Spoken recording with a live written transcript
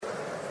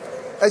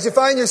As you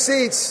find your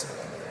seats,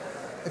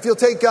 if you'll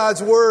take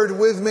God's word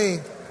with me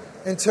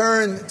and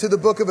turn to the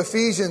book of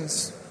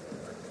Ephesians.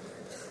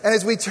 And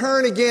as we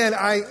turn again,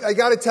 I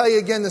got to tell you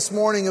again this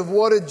morning of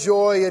what a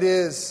joy it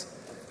is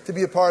to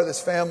be a part of this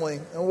family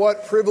and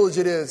what privilege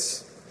it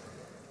is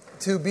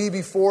to be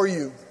before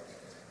you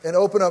and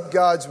open up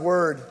God's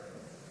word.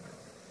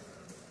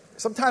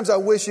 Sometimes I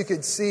wish you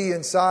could see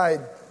inside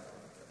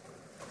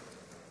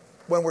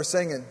when we're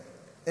singing,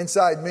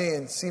 inside me,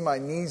 and see my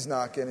knees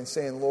knocking and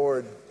saying,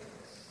 Lord,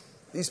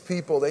 these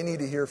people, they need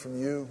to hear from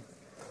you.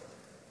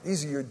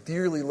 These are your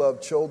dearly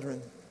loved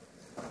children.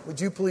 Would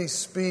you please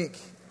speak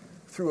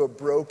through a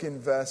broken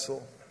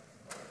vessel?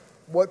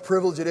 What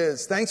privilege it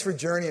is. Thanks for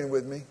journeying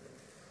with me.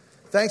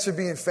 Thanks for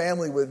being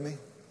family with me.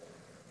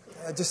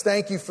 Just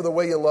thank you for the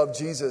way you love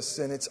Jesus.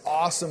 And it's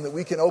awesome that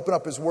we can open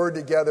up His Word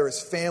together as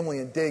family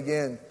and dig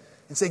in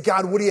and say,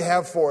 God, what do you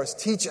have for us?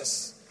 Teach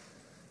us.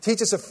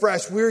 Teach us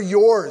afresh. We're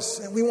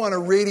yours. And we want to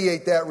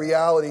radiate that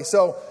reality.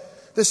 So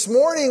this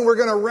morning, we're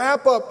going to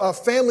wrap up a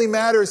Family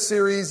Matters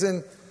series.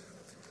 And,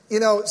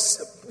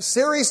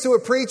 series to a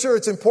preacher,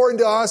 it's important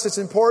to us. It's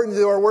important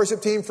to our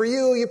worship team. For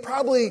you, you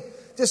probably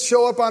just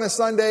show up on a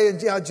Sunday and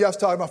Jeff's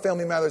talking about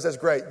Family Matters. That's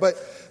great. But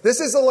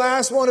this is the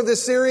last one of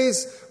this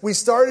series. We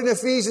started in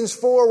Ephesians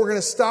 4. We're going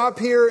to stop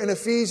here in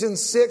Ephesians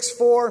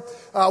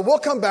 6:4. We'll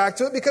come back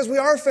to it because we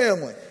are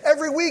family.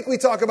 Every week we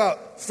talk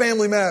about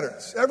Family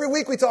Matters. Every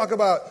week we talk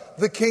about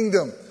the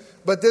kingdom.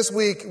 But this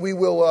week we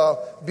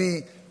will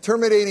be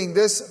terminating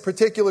this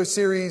particular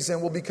series,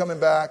 and we'll be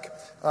coming back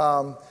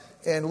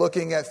and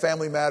looking at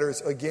Family Matters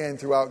again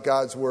throughout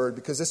God's Word,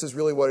 because this is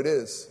really what it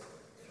is.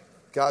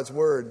 God's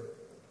Word.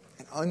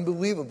 And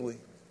unbelievably,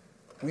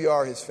 we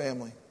are His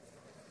family.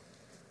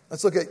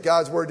 Let's look at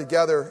God's Word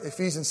together.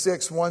 Ephesians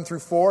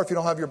 6:1-4. If you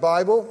don't have your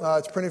Bible,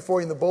 it's printed for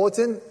you in the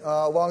bulletin,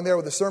 along there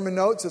with the sermon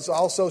notes. It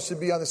also should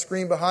be on the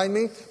screen behind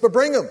me. But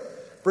bring them.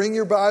 Bring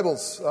your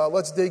Bibles.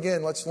 Let's dig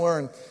in. Let's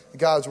learn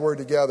God's Word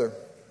together.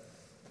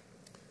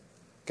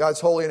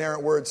 God's holy and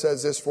inerrant word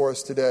says this for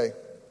us today.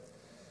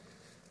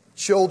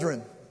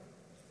 Children,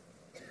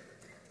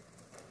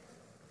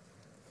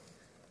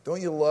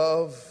 don't you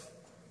love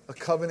a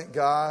covenant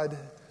God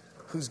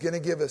who's going to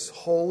give us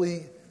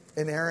holy,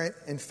 inerrant,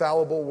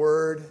 infallible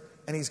word,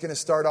 and He's going to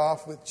start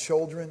off with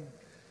children?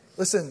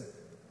 Listen,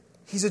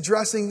 He's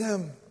addressing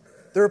them.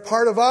 They're a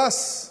part of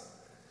us.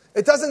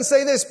 It doesn't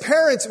say this,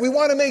 parents, we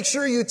want to make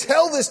sure you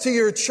tell this to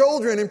your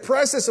children,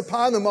 impress this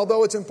upon them,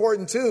 although it's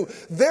important too.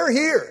 They're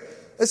here.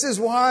 This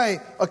is why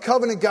a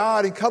covenant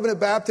God and covenant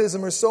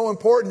baptism are so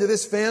important to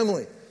this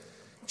family.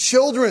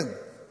 Children,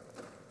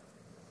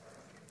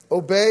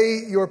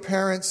 obey your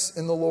parents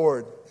in the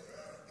Lord,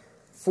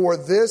 for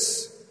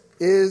this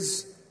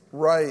is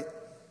right.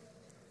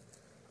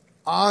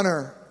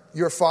 Honor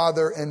your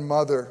father and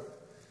mother.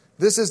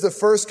 This is the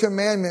first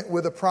commandment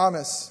with a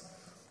promise.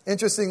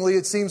 Interestingly,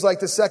 it seems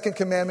like the second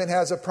commandment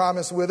has a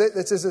promise with it.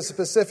 This is a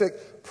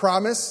specific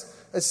promise.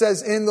 It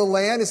says in the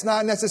land. It's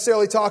not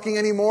necessarily talking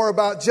anymore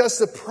about just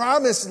the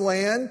promised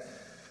land.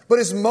 But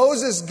as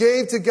Moses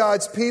gave to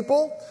God's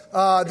people,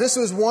 this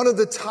was one of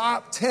the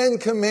top 10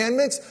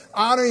 commandments.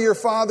 Honor your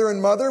father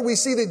and mother. We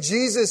see that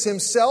Jesus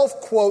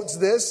Himself quotes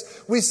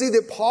this. We see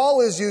that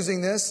Paul is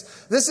using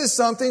this. This is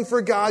something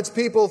for God's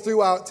people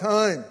throughout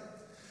time.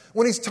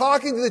 When He's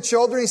talking to the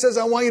children, He says,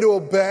 I want you to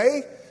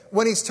obey.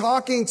 When He's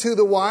talking to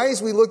the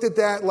wise, we looked at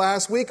that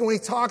last week. And when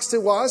He talks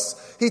to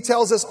us, He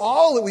tells us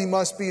all that we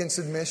must be in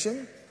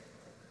submission.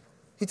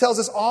 He tells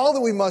us all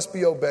that we must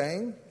be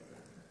obeying.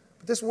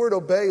 But this word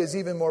obey is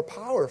even more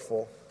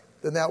powerful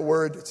than that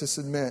word to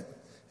submit.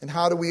 And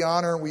how do we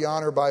honor? We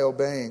honor by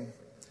obeying.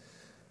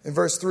 In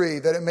verse 3,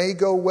 that it may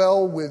go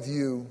well with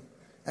you,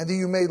 and that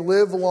you may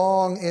live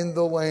long in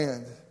the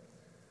land.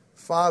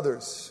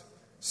 Fathers.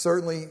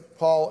 Certainly,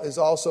 Paul is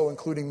also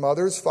including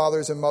mothers.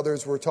 Fathers and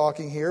mothers we're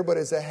talking here, but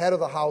as the head of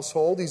the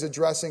household, he's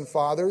addressing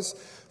fathers.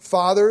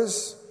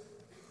 Fathers,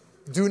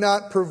 do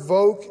not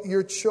provoke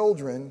your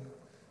children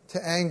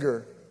to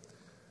anger,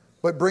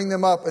 but bring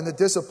them up in the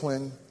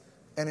discipline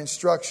and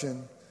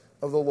instruction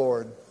of the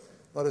Lord.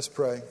 Let us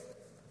pray.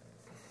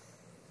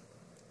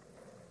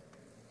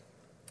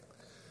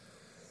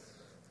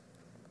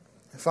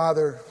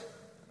 Father,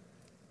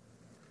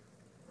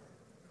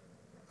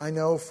 I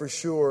know for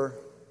sure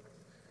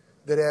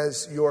that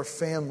as your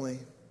family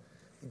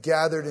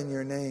gathered in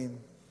your name,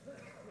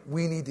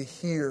 we need to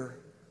hear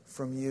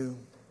from you.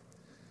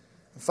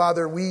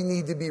 Father, we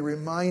need to be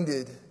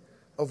reminded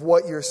of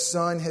what your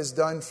Son has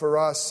done for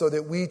us so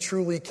that we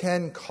truly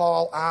can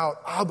call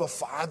out, Abba,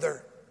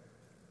 Father.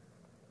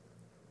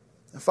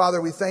 And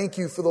Father, we thank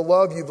you for the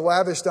love you've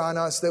lavished on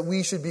us that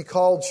we should be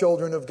called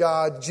children of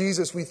God.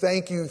 Jesus, we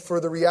thank you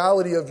for the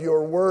reality of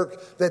your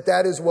work,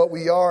 that is what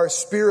we are.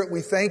 Spirit,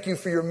 we thank you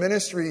for your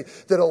ministry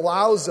that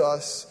allows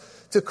us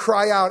to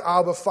cry out,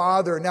 Abba,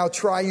 Father. Now,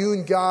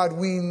 triune God,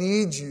 we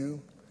need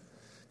you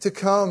to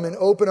come and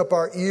open up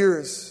our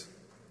ears.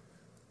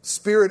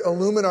 Spirit,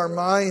 illumine our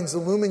minds,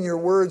 illumine your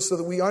words so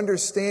that we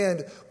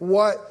understand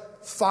what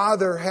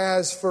Father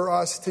has for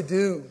us to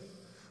do.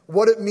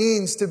 what it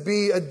means to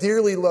be a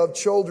dearly loved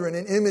children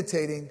and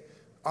imitating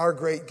our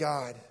great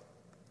God.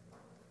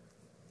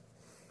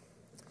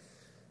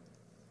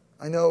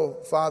 I know,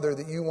 Father,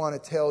 that you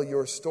want to tell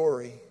your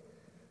story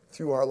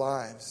through our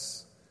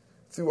lives,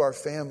 through our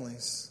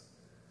families.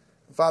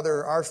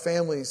 Father, our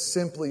families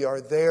simply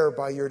are there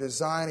by your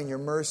design and your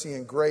mercy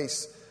and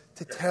grace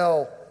to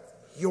tell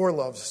your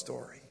love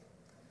story,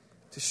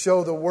 to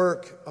show the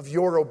work of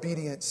your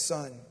obedient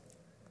Son,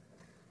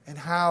 and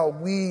how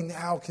we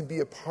now can be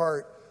a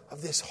part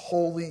of this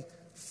holy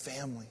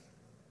family.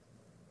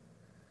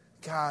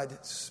 God,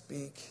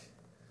 speak,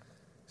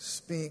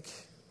 speak,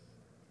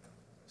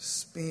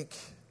 speak.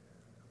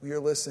 We are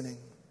listening.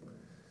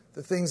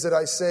 The things that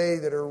I say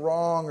that are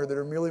wrong or that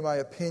are merely my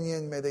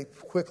opinion, may they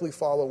quickly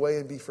fall away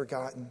and be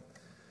forgotten.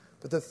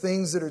 But the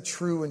things that are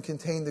true and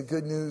contain the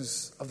good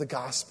news of the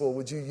gospel,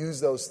 would you use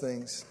those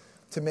things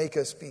to make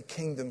us be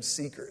kingdom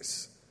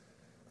seekers,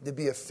 to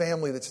be a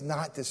family that's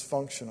not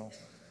dysfunctional,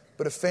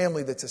 but a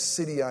family that's a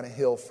city on a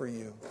hill for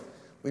you.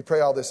 We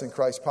pray all this in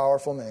Christ's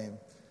powerful name.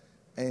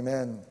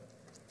 Amen.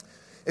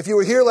 If you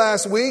were here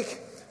last week,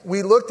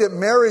 we looked at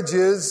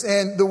marriages,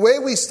 and the way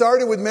we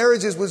started with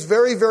marriages was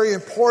very, very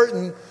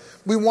important.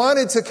 We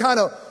wanted to kind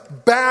of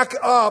back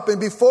up, and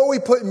before we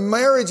put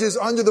marriages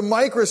under the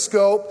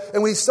microscope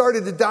and we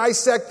started to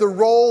dissect the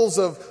roles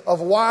of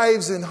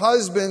wives and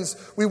husbands,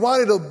 we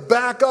wanted to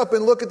back up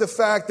and look at the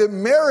fact that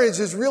marriage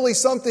is really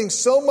something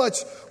so much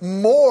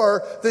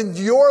more than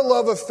your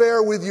love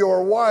affair with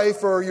your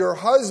wife or your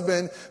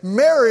husband.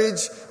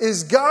 Marriage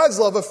is God's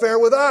love affair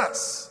with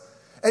us.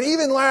 And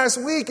even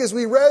last week, as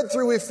we read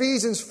through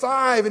Ephesians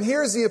 5, and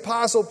here's the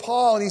Apostle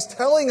Paul, and he's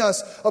telling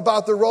us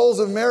about the roles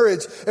of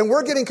marriage. And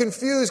we're getting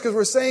confused because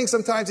we're saying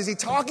sometimes, is he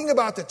talking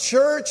about the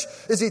church?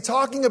 Is he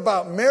talking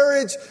about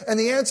marriage? And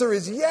the answer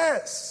is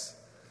yes.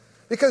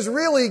 Because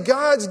really,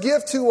 God's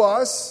gift to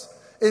us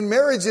in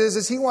marriages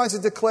is he wants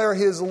to declare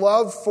his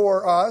love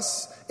for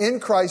us in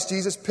Christ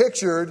Jesus,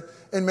 pictured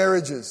in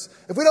marriages.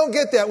 If we don't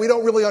get that, we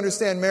don't really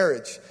understand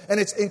marriage. And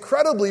it's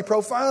incredibly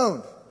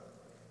profound.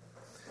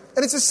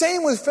 And it's the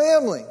same with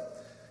family.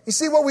 You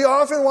see, what we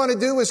often want to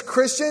do as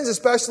Christians,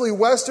 especially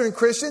Western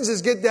Christians,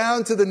 is get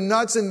down to the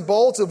nuts and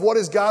bolts of what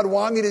does God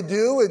want me to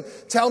do and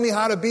tell me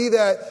how to be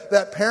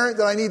that parent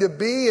that I need to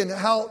be and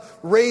how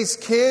raise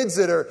kids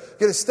that are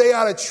going to stay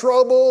out of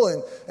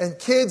trouble and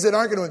kids that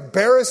aren't going to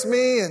embarrass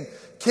me and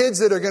kids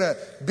that are going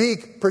to be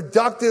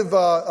productive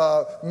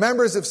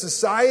members of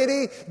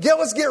society.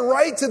 Let's get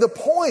right to the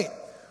point.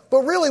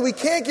 But really, we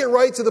can't get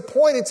right to the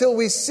point until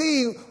we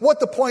see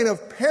what the point of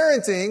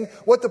parenting,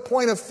 what the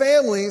point of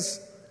families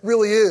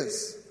really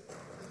is.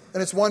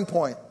 And it's one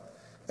point.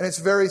 And it's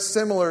very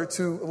similar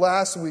to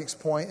last week's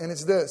point, and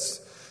it's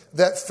this: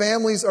 that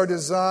families are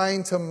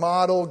designed to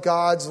model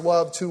God's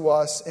love to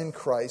us in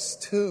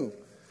Christ too.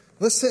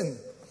 Listen,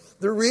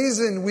 the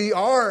reason we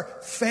are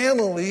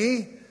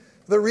family,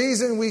 the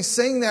reason we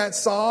sing that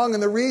song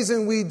and the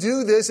reason we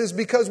do this is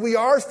because we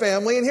are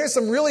family. And here's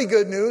some really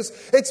good news.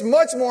 It's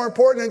much more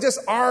important than just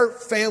our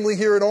family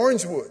here at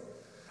Orangewood.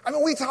 I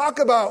mean, we talk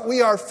about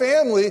we are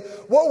family.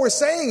 What we're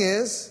saying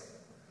is,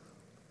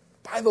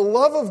 by the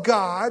love of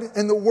God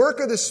and the work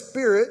of the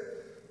Spirit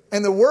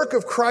and the work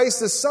of Christ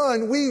the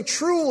Son, we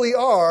truly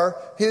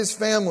are his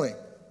family.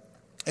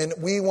 And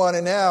we want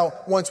to now,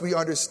 once we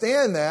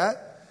understand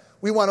that,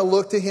 we want to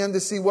look to him to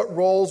see what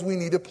roles we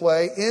need to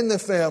play in the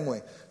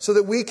family so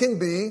that we can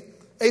be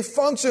a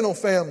functional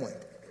family.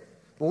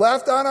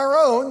 Left on our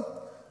own,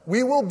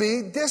 we will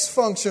be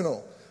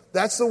dysfunctional.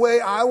 That's the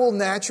way I will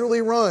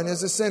naturally run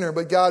as a sinner,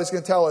 but God is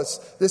going to tell us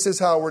this is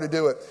how we're to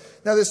do it.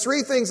 Now, there's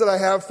three things that I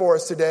have for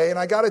us today, and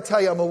I got to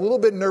tell you, I'm a little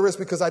bit nervous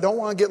because I don't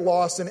want to get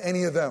lost in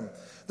any of them.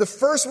 The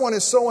first one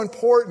is so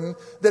important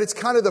that it's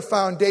kind of the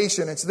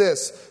foundation. It's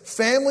this: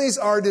 families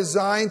are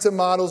designed to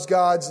model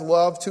God's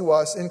love to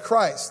us in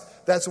Christ.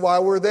 That's why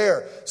we're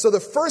there. So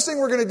the first thing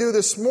we're going to do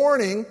this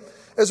morning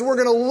is we're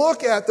going to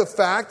look at the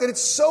fact that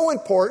it's so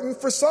important.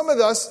 For some of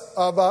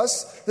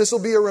us, this will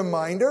be a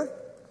reminder.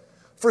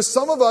 For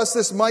some of us,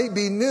 this might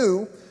be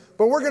new.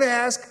 But we're going to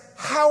ask,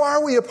 how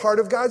are we a part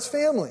of God's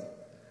family?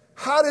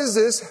 How does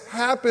this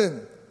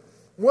happen?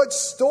 What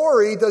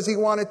story does he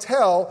want to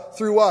tell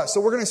through us? So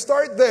we're going to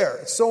start there.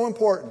 It's so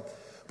important.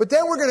 But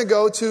then we're going to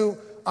go to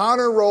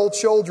honor roll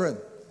children.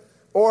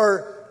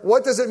 Or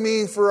what does it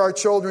mean for our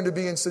children to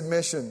be in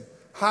submission?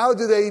 How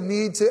do they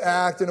need to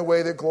act in a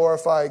way that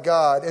glorify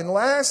God? And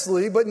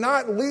lastly, but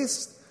not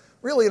least,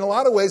 really in a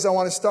lot of ways I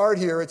want to start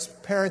here, it's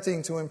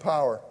parenting to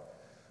empower.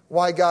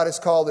 Why God has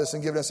called us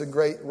and given us a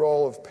great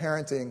role of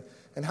parenting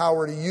and how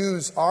we're to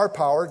use our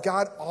power.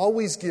 God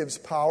always gives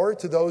power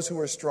to those who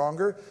are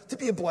stronger to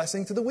be a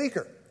blessing to the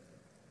weaker,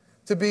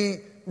 to be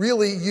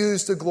really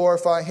used to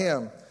glorify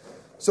him.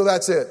 So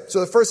that's it. So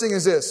the first thing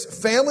is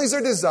this: families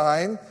are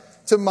designed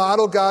to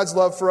model God's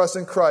love for us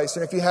in Christ.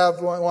 And if you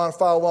want to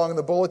follow along in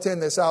the bulletin,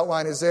 this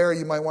outline is there.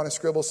 You might want to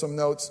scribble some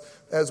notes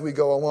as we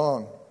go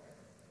along.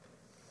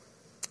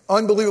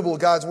 Unbelievable,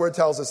 God's word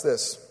tells us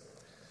this.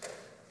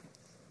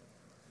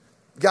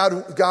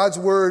 God's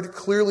word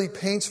clearly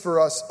paints for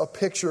us a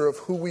picture of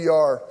who we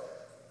are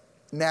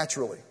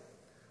naturally.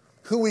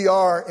 Who we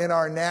are in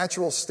our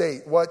natural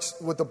state. What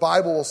the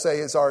Bible will say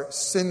is our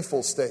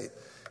sinful state.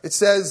 It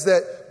says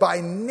that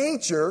by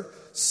nature,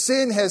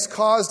 sin has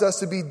caused us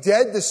to be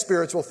dead to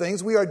spiritual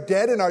things. We are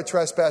dead in our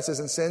trespasses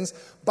and sins.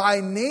 By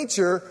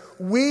nature,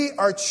 we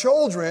are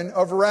children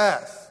of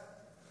wrath.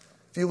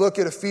 If you look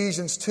at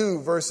Ephesians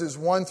 2, verses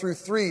 1 through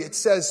 3, it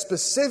says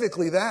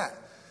specifically that.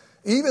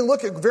 Even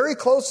look very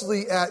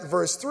closely at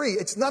verse 3.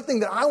 It's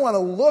nothing that I want to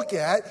look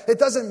at. It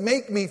doesn't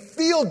make me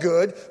feel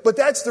good, but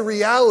that's the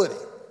reality.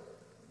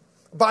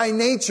 By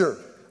nature,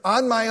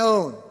 on my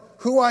own,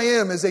 who I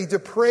am is a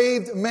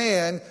depraved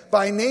man,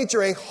 by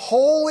nature a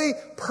holy,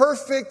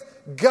 perfect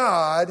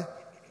God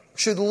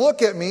should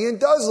look at me and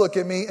does look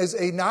at me as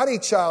not a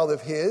child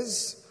of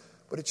his,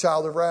 but a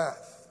child of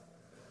wrath.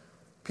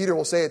 Peter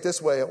will say it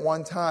this way, at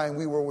one time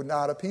we were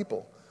not a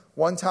people.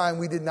 One time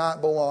we did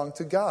not belong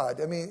to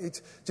God. I mean,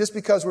 it's just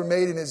because we're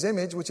made in his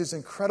image, which is an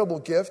incredible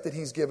gift that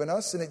he's given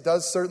us, and it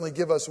does certainly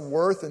give us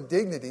worth and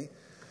dignity,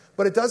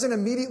 but it doesn't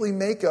immediately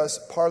make us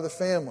part of the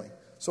family.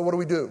 So what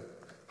do?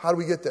 How do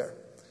we get there?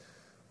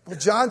 Well,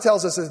 John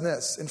tells us in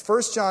this, in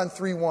 1 John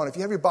 3:1, if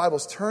you have your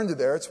Bibles, turn to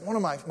there. It's one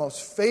of my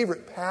most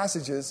favorite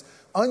passages,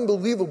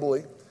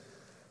 unbelievably.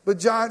 But 1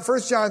 John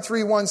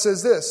 3:1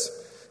 says this,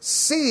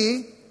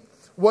 see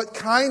what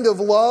kind of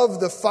love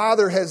the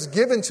Father has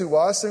given to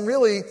us. And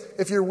really,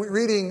 if you're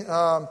reading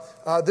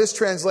this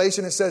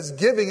translation, it says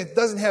giving. It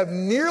doesn't have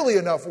nearly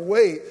enough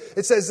weight.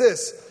 It says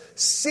this,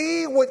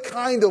 see what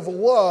kind of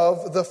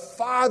love the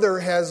Father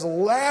has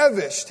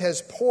lavished,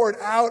 has poured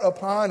out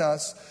upon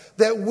us,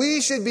 that we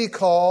should be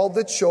called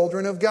the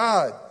children of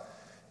God.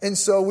 And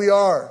so we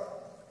are.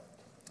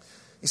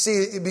 You see,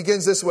 it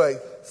begins this way.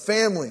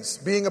 Families,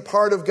 being a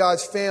part of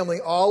God's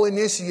family, all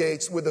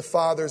initiates with the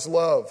Father's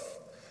love.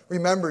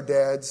 Remember,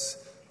 dads,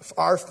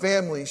 our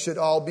family should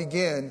all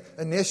begin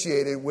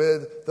initiated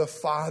with the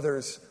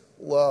Father's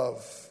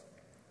love.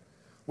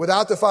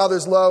 Without the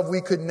Father's love,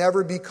 we could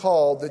never be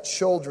called the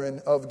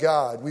children of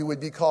God. We would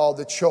be called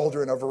the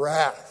children of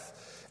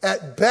wrath.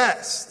 At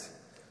best,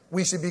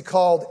 we should be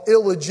called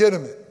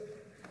illegitimate,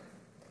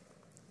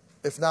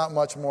 if not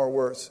much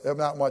worse.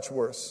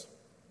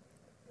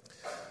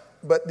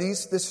 But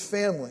this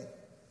family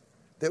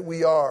that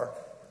we are,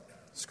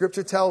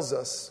 Scripture tells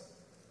us,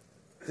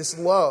 this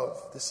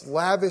love, this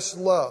lavish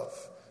love,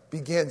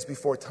 begins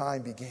before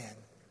time began.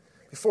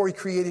 Before he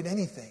created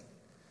anything.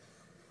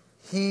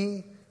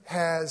 He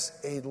has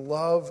a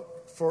love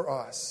for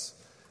us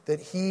that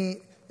he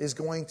is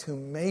going to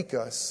make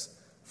us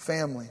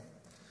family.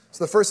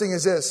 So the first thing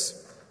is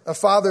this, a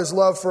father's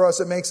love for us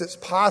that makes it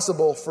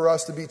possible for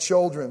us to be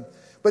children.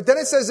 But then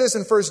it says this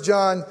in 1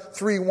 John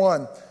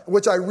 3:1,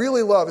 which I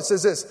really love. It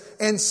says this,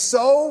 and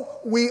so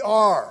we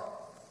are.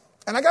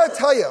 And I got to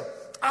tell you,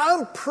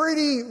 I'm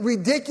pretty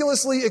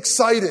ridiculously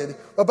excited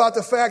about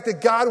the fact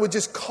that God would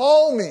just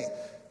call me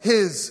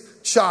his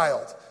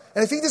child.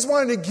 And if he just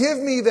wanted to give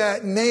me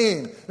that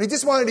name, and he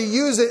just wanted to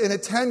use it in a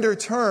tender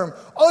term,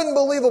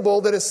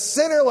 unbelievable that a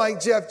sinner like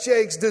Jeff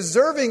Jakes,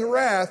 deserving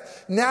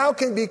wrath, now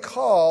can be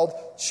called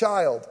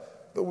child.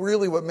 But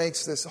really what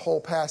makes this whole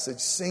passage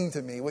sing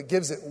to me, what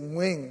gives it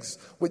wings,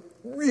 what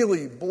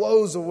really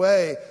blows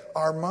away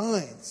our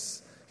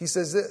minds, he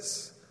says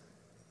this,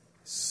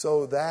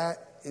 so that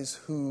is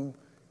who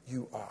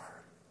you are.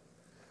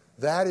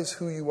 That is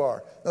who you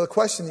are. Now the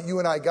question that you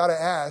and I got to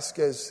ask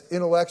as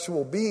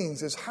intellectual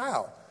beings is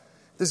how?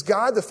 Does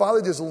God the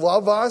Father just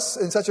love us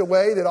in such a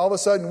way that all of a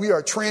sudden we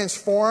are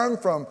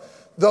transformed from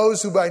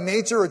those who by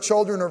nature are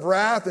children of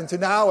wrath into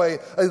now a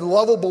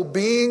lovable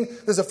being?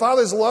 Does the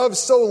Father's love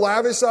so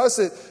lavish us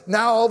that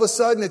now all of a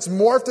sudden it's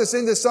morphed us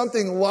into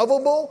something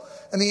lovable?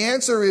 And the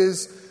answer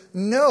is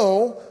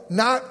no,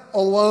 not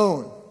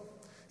alone.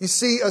 You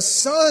see, a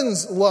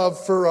son's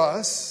love for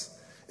us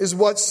is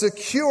what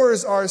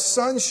secures our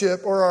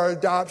sonship or our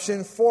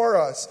adoption for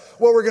us.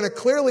 What we're going to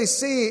clearly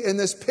see in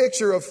this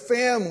picture of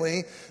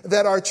family,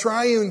 that our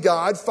triune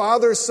God,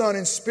 Father, Son,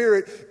 and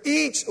Spirit,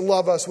 each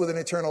love us with an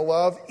eternal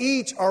love.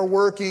 Each are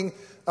working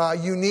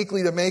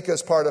uniquely to make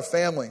us part of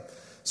family.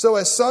 So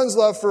as sons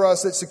love for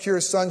us, it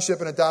secures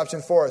sonship and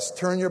adoption for us.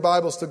 Turn your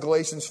Bibles to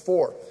Galatians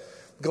 4.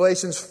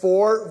 Galatians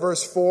 4,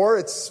 verse 4.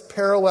 It's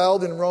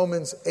paralleled in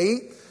Romans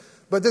 8.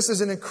 But this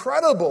is an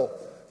incredible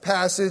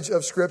passage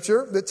of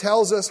Scripture that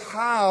tells us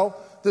how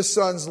the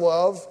Son's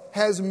love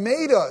has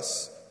made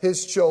us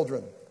his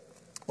children.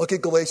 Look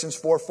at Galatians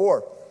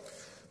 4:4.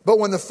 But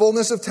when the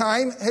fullness of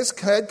time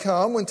had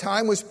come, when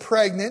time was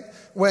pregnant,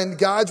 when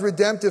God's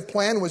redemptive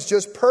plan was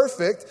just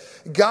perfect,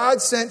 God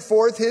sent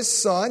forth his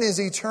Son, his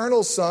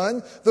eternal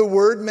Son, the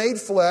Word made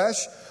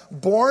flesh,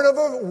 born of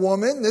a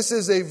woman. This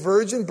is a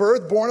virgin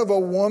birth, born of a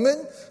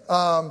woman,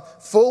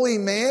 fully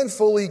man,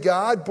 fully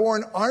God,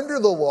 born under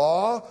the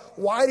law.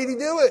 Why did he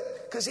do it?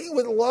 Because he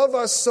would love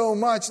us so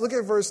much. Look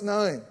at verse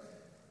 9.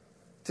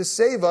 To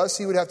save us,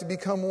 he would have to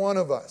become one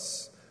of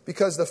us.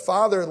 Because the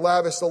Father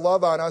lavished the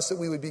love on us that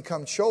we would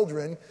become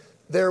children,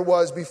 there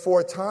was,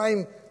 before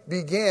time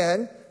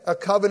began, a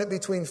covenant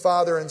between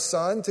Father and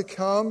Son to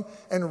come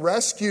and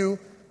rescue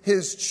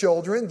His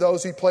children,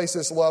 those He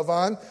places love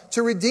on,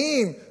 to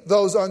redeem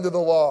those under the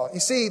law. You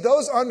see,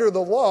 those under the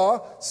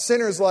law,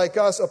 sinners like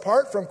us,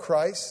 apart from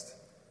Christ,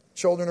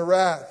 children of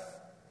wrath.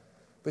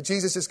 But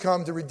Jesus has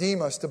come to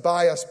redeem us, to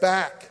buy us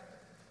back,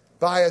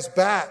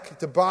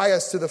 to buy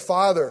us to the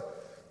Father,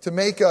 to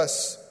make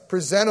us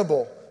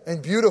presentable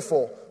and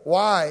beautiful.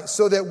 Why?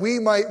 So that we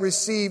might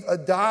receive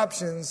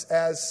adoptions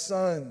as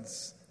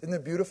sons. Isn't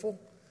it beautiful?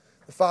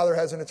 The Father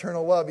has an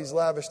eternal love He's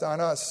lavished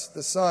on us.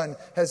 The Son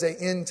has an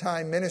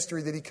end-time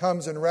ministry that He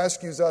comes and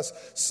rescues us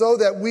so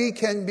that we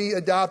can be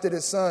adopted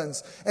as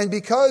sons. And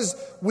because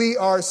we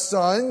are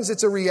sons,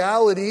 it's a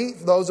reality,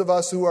 those of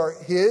us who are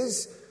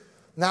His.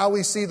 Now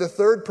we see the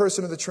third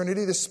person of the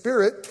Trinity, the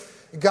Spirit.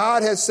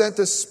 God has sent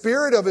the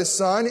Spirit of His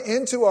Son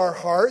into our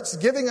hearts,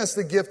 giving us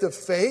the gift of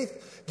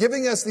faith,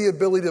 giving us the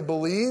ability to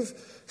believe.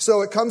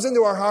 So it comes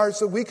into our hearts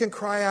so we can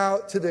cry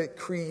out to the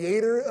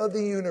Creator of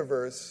the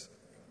universe,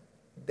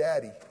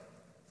 Daddy,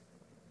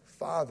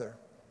 Father.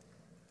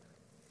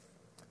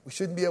 We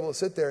shouldn't be able to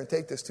sit there and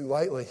take this too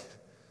lightly.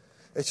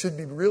 It should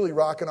be really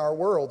rocking our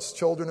worlds,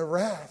 children of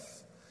wrath.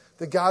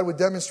 That God would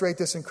demonstrate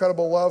this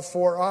incredible love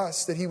for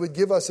us, that He would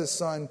give us His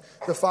Son,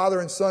 the Father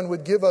and Son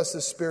would give us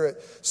the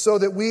Spirit, so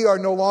that we are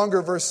no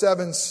longer, verse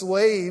 7,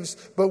 slaves,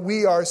 but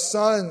we are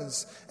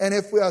sons. And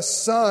if a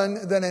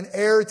son, then an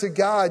heir to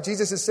God.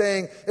 Jesus is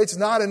saying, it's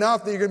not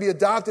enough that you're going to be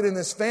adopted in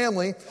this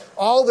family.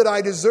 All that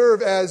I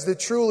deserve as the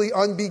truly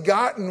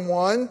unbegotten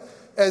one,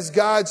 as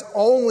God's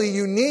only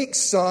unique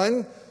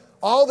Son,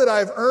 all that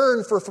I've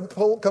earned for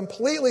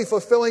completely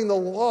fulfilling the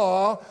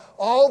law,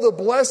 all the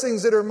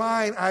blessings that are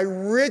mine, I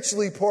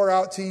richly pour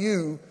out to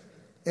you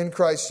in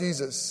Christ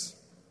Jesus.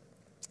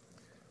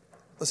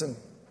 Listen,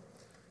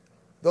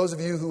 those of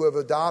you who have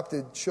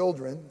adopted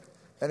children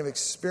and have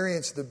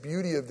experienced the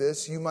beauty of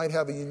this, you might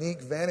have a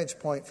unique vantage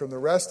point from the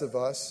rest of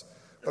us,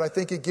 but I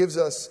think it gives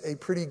us a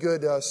pretty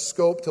good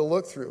scope to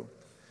look through.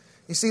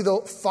 You see,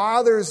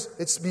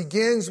 it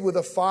begins with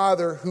a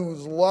father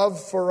whose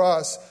love for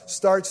us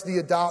starts the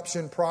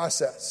adoption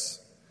process.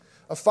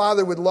 A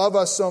father would love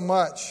us so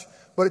much,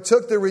 but it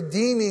took the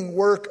redeeming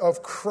work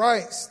of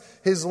Christ,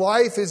 His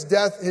life, His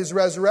death, His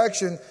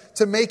resurrection,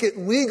 to make it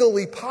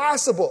legally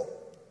possible.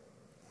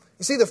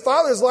 You see, the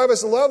Father's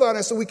lavished love on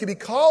us so we could be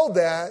called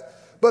that,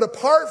 but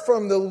apart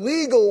from the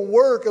legal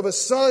work of a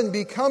Son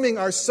becoming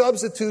our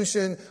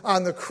substitution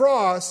on the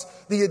cross,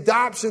 the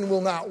adoption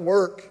will not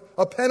work.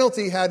 A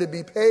penalty had to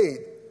be paid.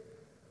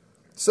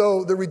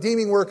 So the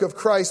redeeming work of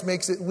Christ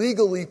makes it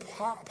legally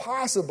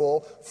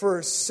possible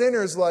for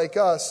sinners like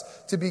us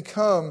to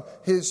become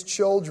His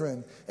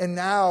children. And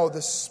now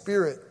the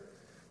Spirit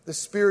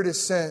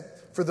is sent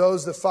for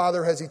those the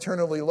Father has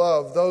eternally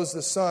loved, those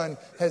the Son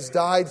has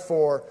died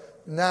for.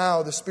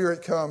 Now the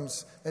Spirit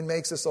comes and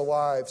makes us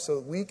alive so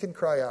that we can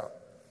cry out,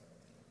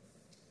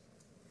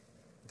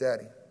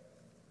 Daddy.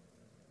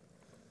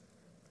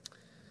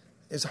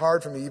 It's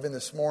hard for me even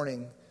this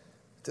morning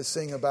to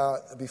sing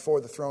about Before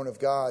the Throne of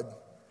God.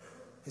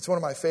 It's one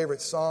of my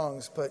favorite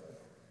songs, but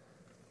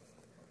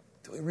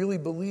do we really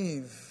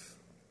believe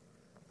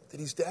that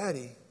He's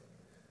Daddy?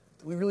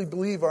 Do we really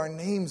believe our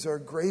names are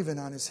graven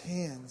on His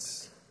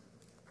hands?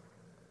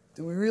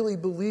 Do we really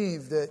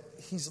believe that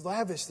He's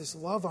lavished this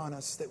love on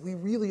us, that we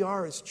really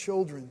are His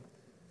children?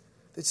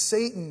 That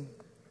Satan,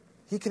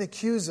 he can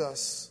accuse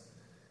us,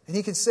 and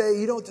he can say,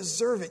 you don't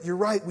deserve it. You're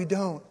right, we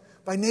don't.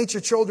 By nature,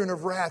 children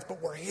of wrath,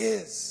 but we're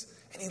His,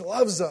 and He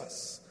loves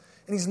us.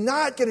 And He's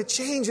not going to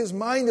change His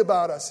mind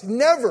about us.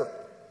 Never.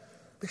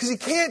 Because He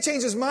can't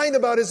change His mind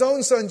about His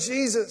own Son,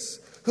 Jesus,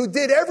 who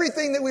did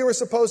everything that we were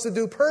supposed to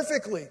do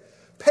perfectly.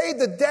 Paid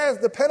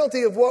the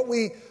penalty of what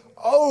we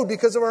owed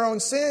because of our own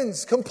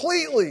sins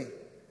completely.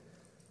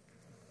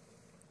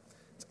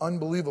 It's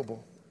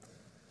unbelievable.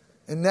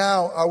 And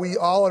now, are we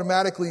all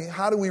automatically,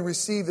 how do we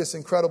receive this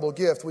incredible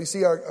gift? We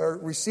see our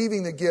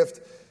receiving the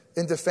gift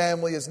into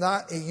family is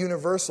not a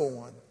universal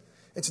one.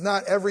 It's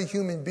not every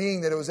human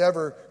being that it was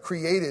ever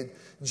created.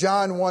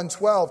 John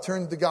 1:12,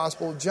 turn to the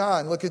Gospel of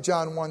John. Look at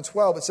John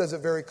 1:12. It says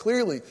it very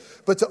clearly.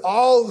 But to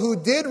all who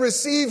did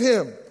receive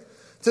Him,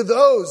 to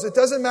those, it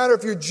doesn't matter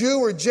if you're Jew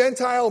or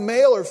Gentile,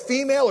 male or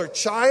female or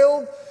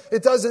child.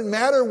 It doesn't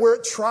matter where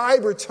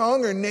tribe or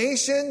tongue or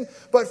nation,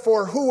 but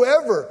for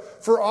whoever,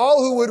 for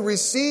all who would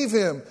receive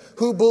Him,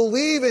 who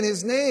believe in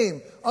His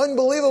name.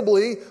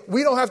 Unbelievably,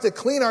 we don't have to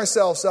clean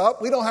ourselves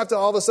up. We don't have to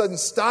all of a sudden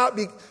stop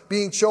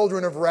being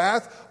children of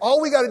wrath. All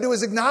we got to do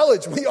is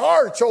acknowledge we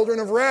are children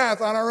of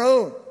wrath on our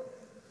own.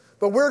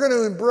 But we're going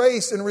to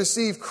embrace and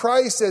receive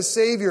Christ as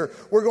Savior.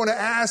 We're going to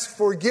ask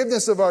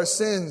forgiveness of our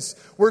sins.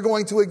 We're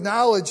going to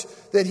acknowledge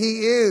that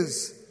He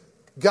is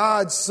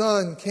God's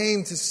Son,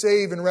 came to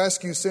save and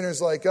rescue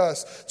sinners like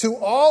us. To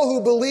all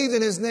who believed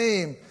in His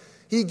name,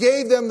 He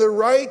gave them the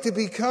right to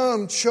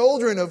become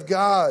children of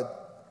God.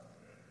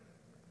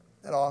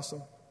 Isn't that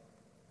awesome?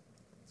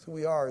 That's who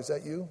we are. Is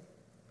that you?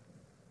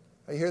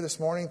 Are you here this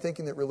morning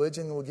thinking that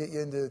religion will get you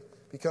into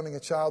becoming a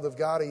child of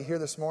God? Are you here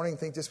this morning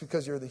think just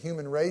because you're the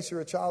human race, you're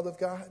a child of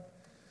God?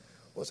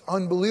 Well, it's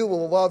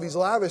unbelievable the love He's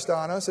lavished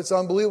on us. It's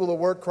unbelievable the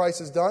work Christ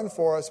has done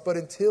for us. But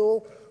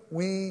until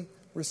we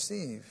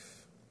receive,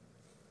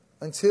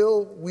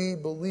 until we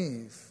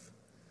believe.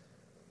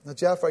 Now,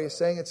 Jeff, are you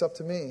saying it's up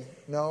to me?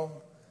 No,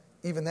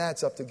 even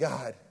that's up to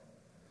God.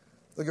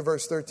 Look at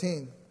verse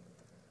 13.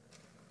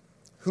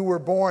 Who were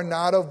born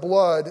not of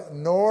blood,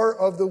 nor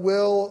of the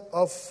will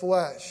of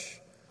flesh,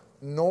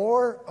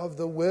 nor of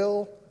the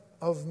will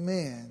of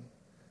man,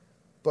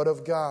 but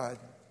of God.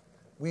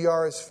 We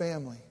are His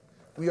family.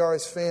 We are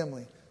His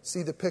family.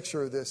 See the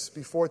picture of this.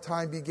 Before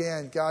time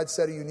began, God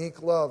set a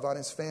unique love on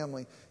His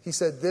family. He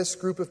said, this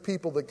group of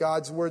people that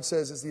God's Word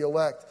says is the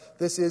elect,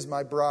 this is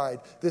my bride.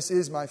 This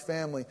is my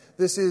family.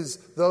 This is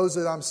those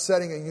that I'm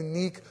setting a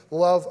unique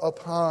love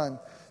upon.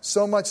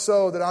 So much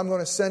so that I'm going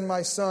to send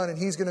my Son, and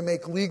He's going to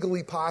make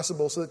legally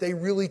possible so that they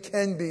really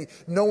can be.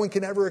 No one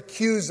can ever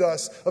accuse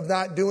us of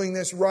not doing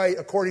this right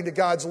according to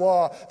God's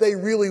law. They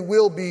really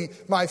will be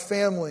my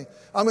family.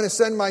 I'm going to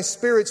send my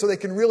Spirit so they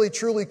can really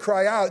truly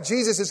cry out.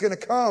 Jesus is going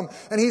to come,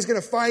 and He's going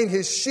to find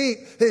His sheep.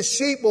 His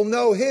sheep will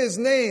know His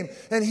name,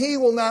 and He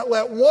will not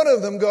let one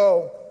of them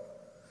go.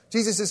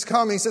 Jesus is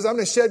coming. He says, I'm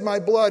going to shed my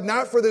blood,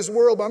 not for this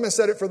world, but I'm going to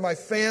set it for my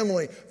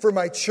family, for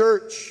my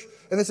church.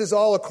 And this is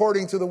all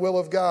according to the will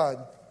of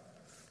God.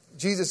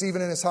 Jesus,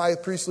 even in His high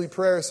priestly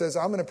prayer, says,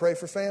 I'm going to pray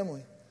for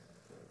family.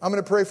 I'm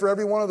going to pray for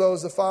every one of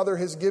those the Father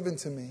has given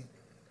to me.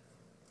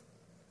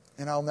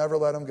 And I'll never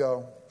let them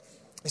go.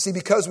 You see,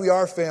 because we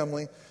are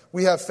family,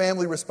 we have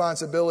family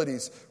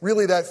responsibilities.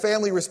 Really, that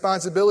family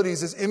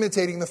responsibilities is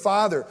imitating the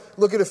Father.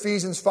 Look at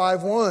Ephesians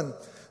 5:1.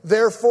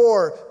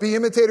 Therefore, be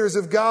imitators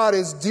of God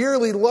as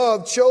dearly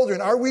loved children.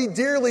 Are we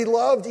dearly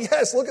loved?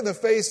 Yes. Look at the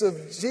face of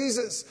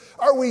Jesus.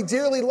 Are we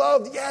dearly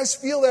loved? Yes.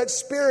 Feel that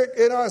Spirit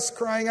in us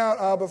crying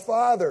out, Abba,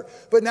 Father.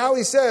 But now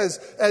He says,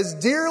 as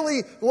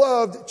dearly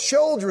loved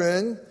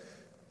children,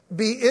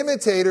 be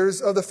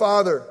imitators of the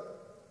Father.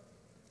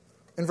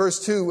 In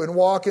verse 2, and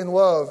walk in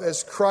love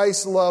as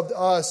Christ loved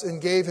us and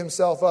gave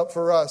Himself up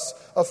for us,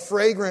 a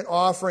fragrant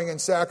offering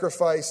and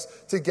sacrifice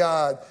to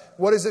God.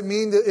 What does it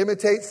mean to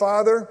imitate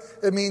Father?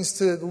 It means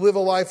to live a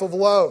life of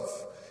love.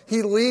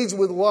 He leads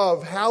with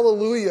love.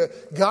 Hallelujah.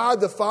 God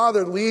the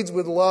Father leads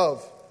with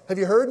love. Have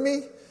you heard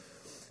me?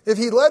 If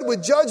He led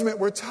with judgment,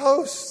 we're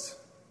toast.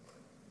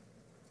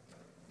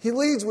 He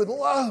leads with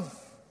love.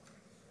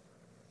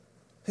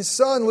 His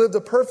Son lived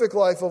a perfect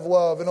life of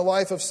love and a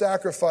life of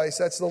sacrifice.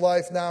 That's the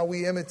life now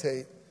we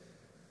imitate.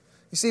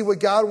 You see,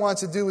 what God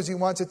wants to do is He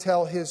wants to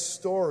tell His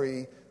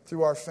story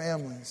through our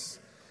families.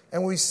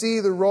 And when we see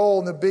the role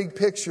in the big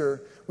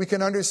picture, we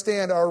can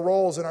understand our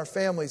roles in our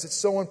families. It's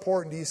so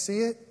important. Do you see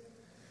it?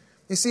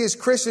 You see, as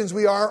Christians,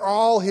 we are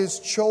all His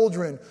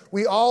children.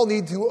 We all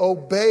need to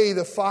obey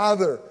the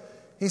Father.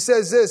 He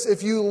says this,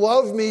 if you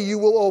love me, you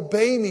will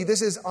obey me.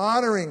 This is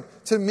honoring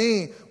to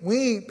me.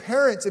 We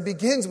parents, it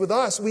begins with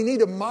us. We need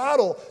to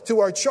model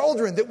to our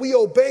children that we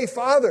obey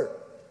Father,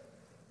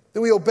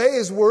 that we obey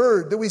His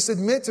Word, that we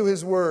submit to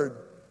His Word,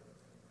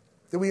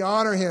 that we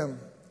honor Him.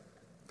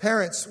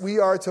 Parents, we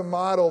are to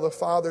model the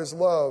Father's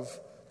love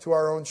to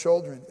our own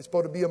children. It's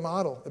supposed to be a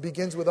model. It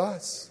begins with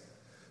us.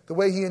 The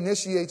way He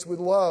initiates with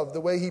love,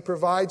 the way He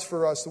provides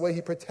for us, the way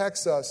He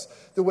protects us,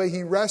 the way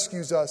He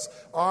rescues us.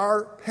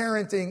 Our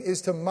parenting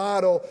is to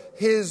model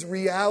His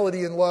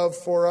reality and love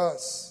for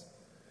us.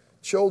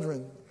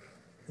 Children,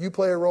 you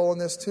play a role in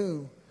this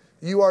too.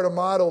 You are to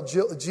model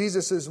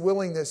Jesus'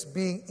 willingness,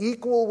 being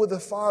equal with the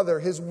Father,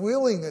 His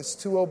willingness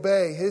to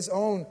obey His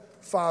own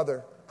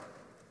Father.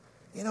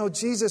 You know,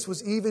 Jesus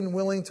was even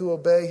willing to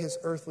obey His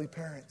earthly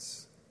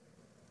parents.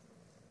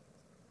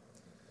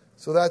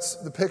 So that's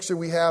the picture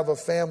we have of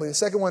family. The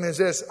second one is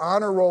this,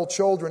 honor roll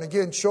children.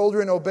 Again,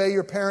 children, obey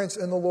your parents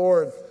in the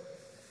Lord.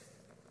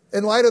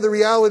 In light of the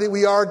reality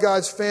we are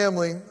God's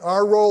family,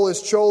 our role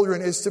as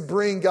children is to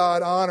bring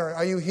God honor.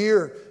 Are you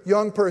here?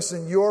 Young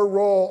person, your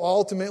role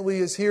ultimately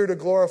is here to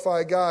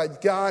glorify God.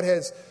 God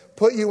has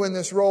put you in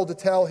this role to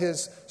tell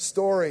His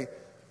story.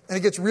 And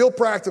it gets real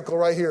practical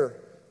right here.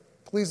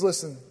 Please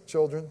listen,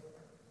 children.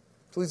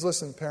 Please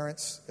listen,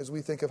 parents, as we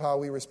think of how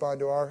we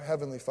respond to our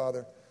Heavenly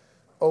Father.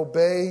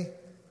 Obey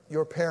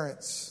your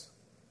parents.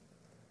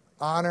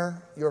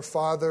 Honor your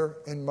father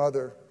and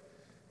mother.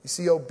 You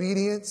see,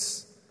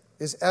 obedience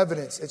is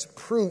evidence. It's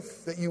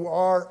proof that you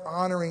are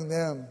honoring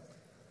them.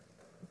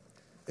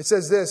 It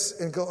says this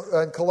in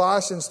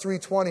Colossians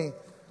 3:20.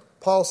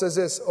 Paul says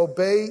this,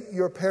 obey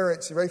your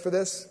parents. You ready for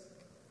this?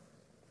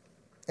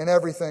 In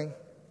everything.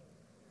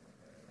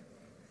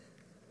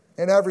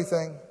 In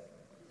everything.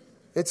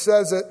 It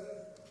says it.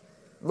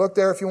 Look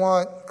there if you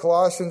want.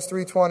 Colossians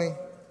 3:20.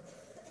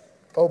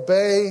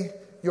 Obey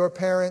your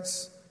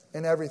parents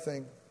in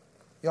everything.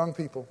 Young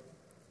people,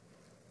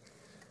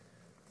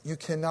 you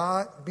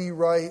cannot be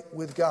right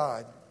with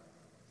God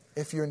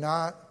if you're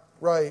not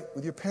right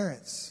with your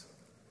parents.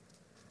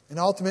 And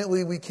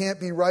ultimately, we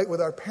can't be right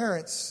with our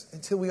parents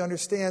until we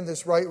understand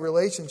this right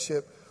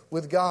relationship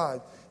with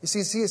God. You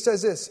see, it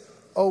says this,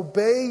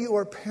 obey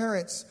your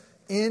parents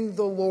in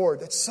the Lord.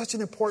 That's such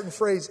an important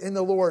phrase, in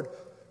the Lord,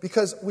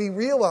 because we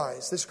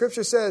realize the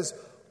Scripture says,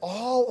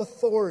 all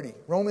authority,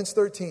 Romans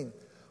 13,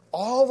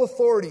 all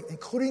authority,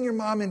 including your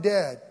mom and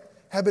dad,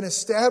 have been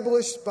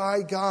established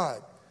by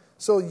God.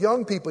 So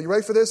young people, you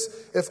ready for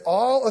this? If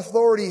all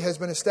authority has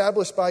been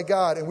established by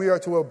God and we are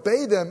to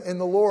obey them in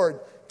the Lord,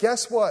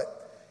 guess what?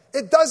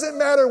 It doesn't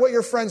matter what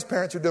your friend's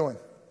parents are doing.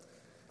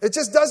 It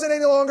just doesn't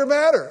any longer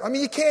matter. I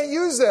mean, you can't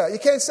use that. You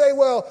can't say,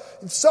 well,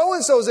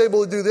 so-and-so is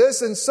able to do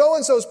this and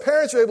so-and-so's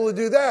parents are able to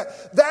do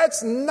that.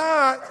 That's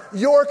not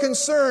your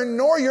concern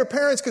nor your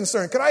parents'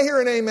 concern. Can I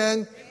hear an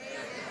amen?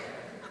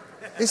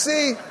 You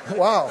see,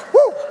 wow.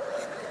 Woo!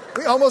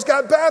 We almost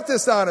got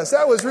Baptist on us.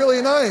 That was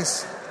really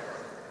nice.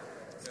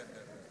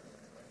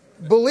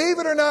 Believe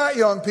it or not,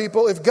 young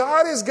people, if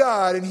God is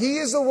God and He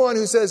is the one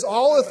who says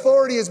all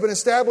authority has been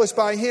established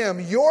by Him,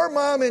 your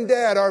mom and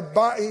dad are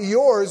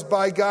yours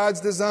by God's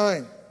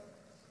design.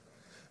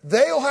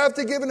 They'll have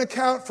to give an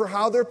account for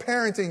how they're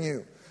parenting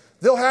you.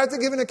 They'll have to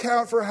give an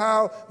account for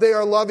how they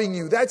are loving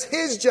you. That's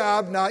His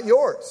job, not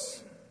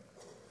yours.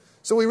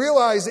 So we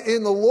realize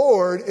in the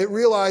Lord, it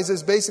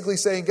realizes basically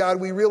saying, God,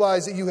 we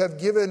realize that you have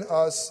given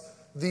us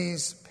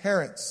these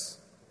parents.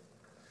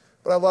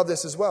 But I love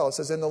this as well. It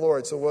says in the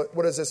Lord. So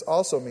what does this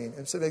also mean?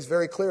 It makes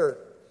very clear,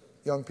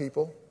 young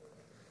people.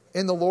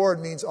 In the Lord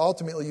means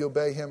ultimately you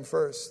obey Him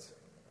first.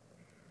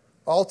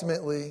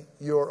 Ultimately,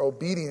 your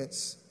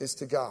obedience is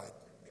to God.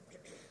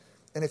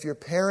 And if your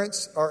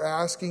parents are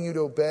asking you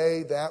to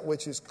obey that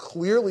which is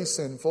clearly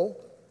sinful,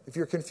 if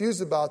you're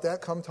confused about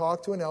that, come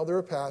talk to an elder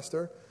or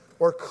pastor,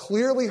 or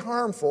clearly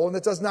harmful, and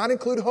it does not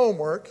include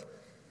homework,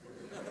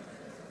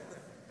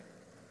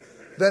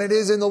 then it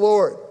is in the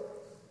Lord.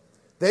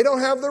 They don't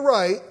have the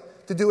right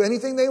to do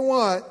anything they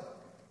want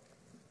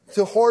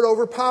to hoard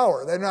over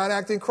power. They're not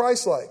acting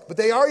Christ-like. But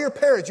they are your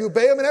parents. You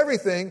obey them in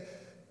everything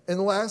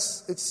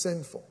unless it's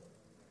sinful.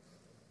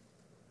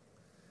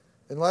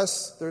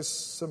 Unless there's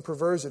some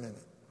perversion in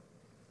it.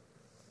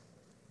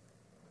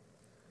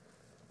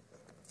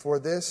 For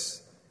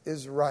this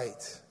is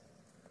right.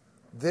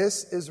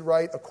 This is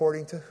right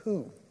according to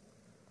who?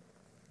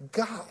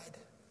 God.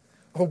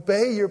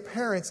 Obey your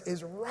parents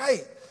is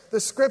right. The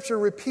Scripture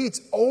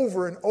repeats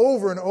over and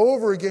over and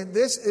over again,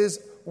 this is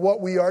what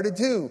we are to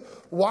do.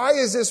 Why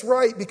is this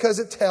right? Because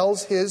it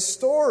tells His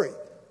story.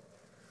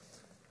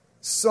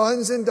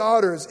 Sons and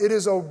daughters, it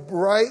is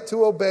right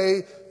to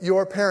obey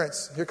your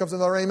parents. Here comes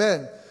another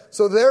amen.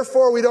 So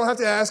therefore, we don't have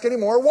to ask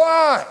anymore,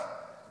 why?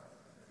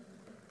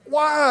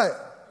 Why?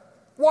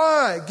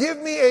 Why?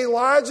 Give me a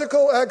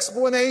logical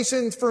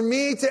explanation for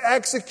me to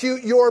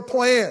execute your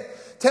plan.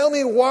 Tell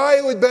me why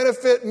it would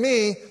benefit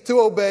me to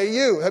obey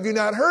you. Have you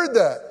not heard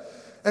that?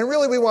 And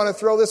really we want to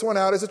throw this one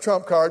out as a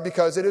trump card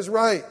because it is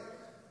right.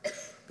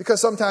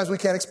 Because sometimes we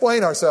can't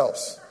explain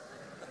ourselves.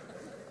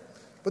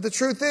 But the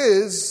truth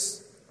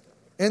is,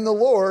 in the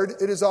Lord,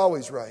 it is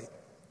always right.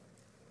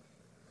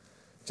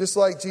 Just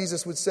like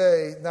Jesus would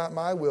say, not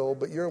my will,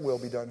 but your will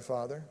be done,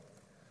 Father.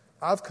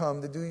 I've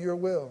come to do your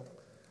will.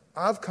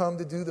 I've come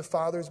to do the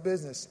Father's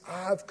business.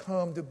 I've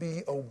come to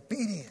be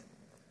obedient.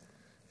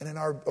 And in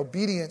our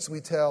obedience, we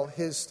tell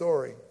His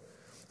story.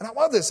 And I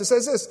love this. It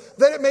says this,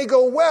 that it may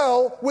go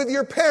well with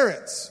your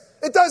parents.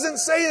 It doesn't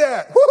say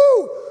that.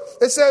 Woohoo!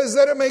 It says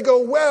that it may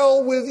go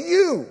well with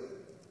you.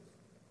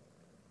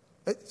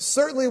 It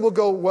certainly will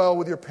go well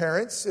with your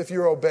parents if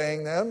you're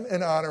obeying them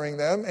and honoring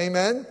them.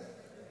 Amen?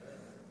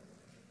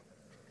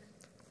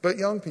 But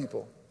young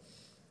people,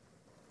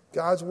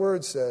 God's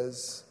Word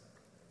says,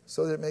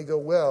 so that it may go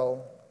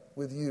well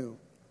with you.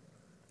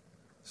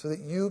 So that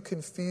you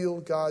can feel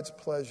God's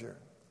pleasure.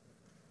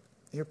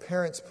 Your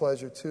parents'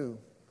 pleasure too.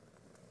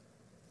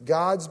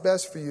 God's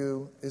best for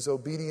you is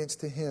obedience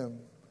to Him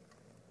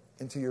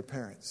and to your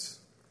parents.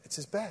 It's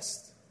His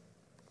best.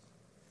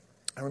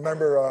 I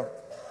remember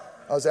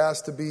I was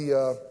asked to be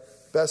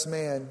best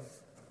man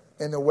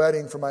in the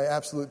wedding for my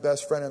absolute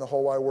best friend in the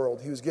whole wide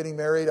world. He was getting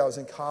married. I was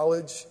in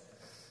college.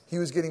 He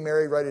was getting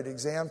married right at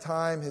exam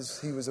time.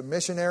 He was a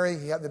missionary.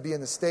 He happened to be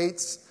in the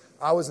States.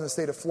 I was in the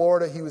state of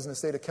Florida. He was in the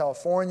state of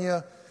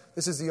California.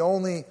 This is the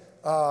only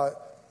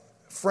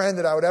friend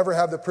that I would ever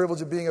have the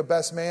privilege of being a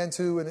best man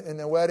to in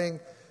the wedding.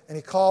 And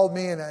he called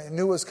me, and I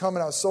knew it was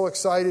coming. I was so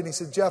excited. And he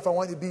said, Jeff, I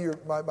want you to be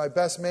my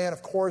best man.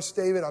 Of course,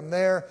 David, I'm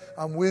there.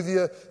 I'm with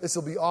you. This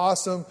will be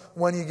awesome.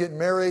 When you get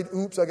married,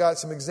 oops, I got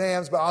some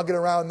exams, but I'll get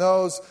around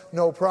those.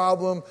 No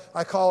problem.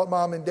 I call up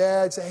mom and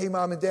dad, say, hey,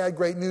 mom and dad,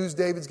 great news.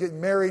 David's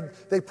getting married.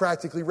 They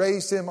practically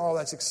raised him. Oh,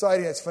 that's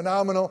exciting. That's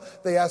phenomenal.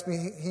 He asked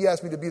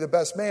me to be the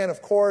best man,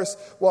 of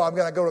course. Well, I'm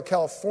going to go to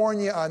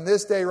California on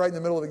this day, right in the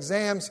middle of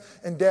exams.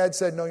 And dad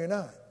said, no, you're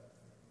not.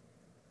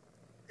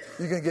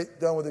 You're going to get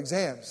done with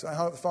exams. I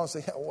hung up the phone and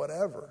said, yeah,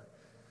 whatever.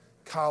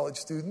 College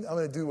student, I'm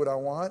going to do what I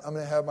want. I'm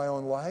going to have my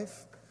own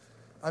life.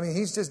 I mean,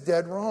 he's just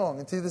dead wrong.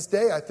 And to this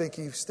day, I think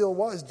he still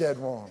was dead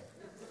wrong.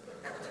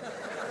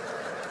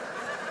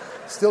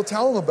 Still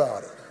tell him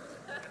about it.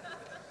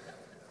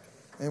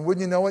 And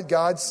wouldn't you know it,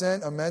 God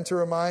sent a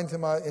mentor of mine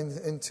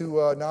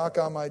to knock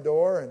on my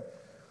door. And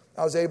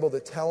I was able to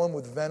tell them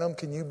with venom,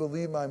 can you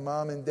believe my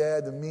mom and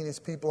dad, the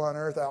meanest people on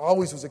earth? I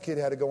always was a kid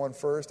who had to go on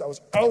first. I was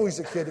always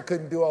a kid who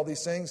couldn't do all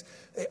these things.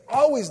 They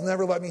always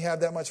never let me have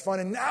that much fun.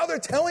 And now they're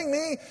telling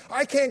me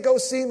I can't go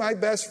see my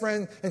best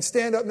friend and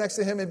stand up next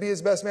to him and be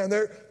his best man.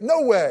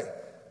 No way.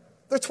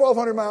 They're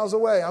 1,200 miles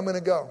away. I'm going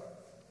to go.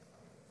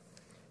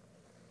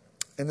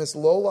 And this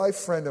low-life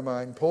friend of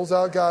mine pulls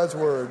out God's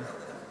word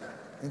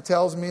and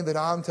tells me that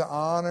I'm to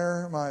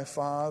honor my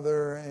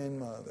father and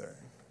mother.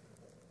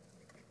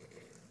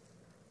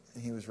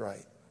 And he was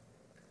right.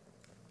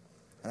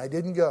 And I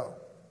didn't go.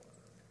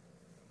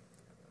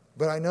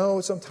 But I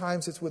know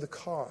sometimes it's with a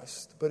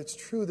cost. But it's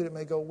true that it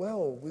may go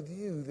well with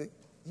you, that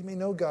you may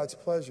know God's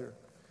pleasure.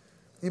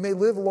 You may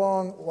live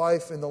long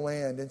life in the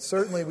land. And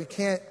certainly we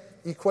can't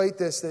equate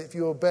this that if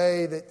you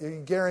obey, that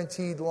you're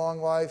guaranteed long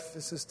life.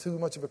 This is too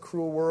much of a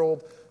cruel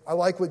world. I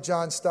like what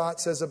John Stott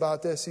says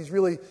about this. He's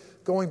really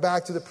going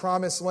back to the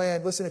promised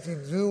land. Listen, if you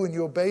do and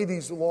you obey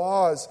these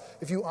laws,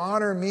 if you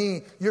honor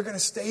me, you're going to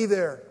stay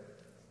there.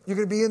 You're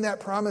going to be in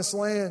that promised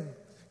land.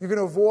 You're going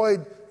to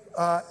avoid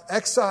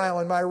exile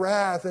and my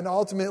wrath. And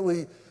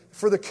ultimately,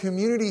 for the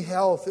community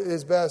health, it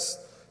is best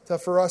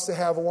for us to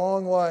have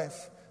long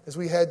life as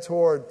we head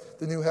toward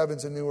the new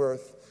heavens and new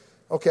earth.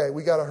 Okay,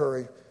 we got to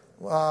hurry.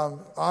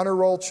 Honor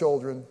roll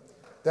children.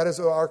 That is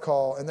our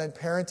call. And then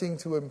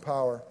parenting to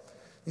empower.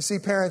 You see,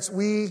 parents,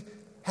 we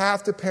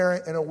have to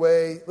parent in a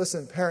way.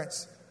 Listen,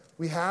 parents,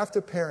 we have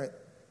to parent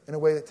in a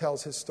way that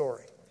tells his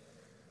story.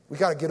 We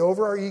got to get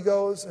over our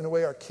egos in a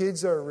way our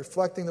kids are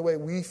reflecting the way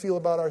we feel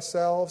about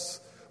ourselves.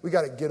 We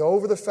got to get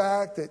over the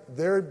fact that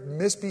their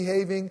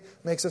misbehaving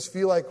makes us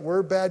feel like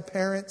we're bad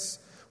parents.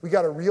 We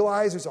got to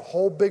realize there's a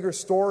whole bigger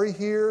story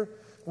here.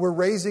 We're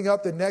raising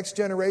up the next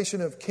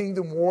generation of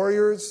kingdom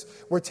warriors.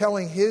 We're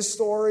telling his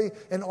story,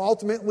 and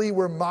ultimately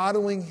we're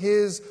modeling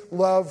his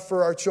love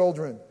for our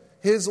children,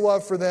 his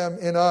love for them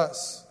in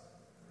us.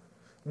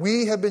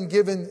 We have been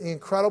given the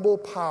incredible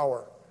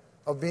power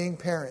of being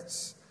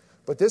parents.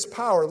 But this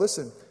power,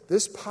 listen,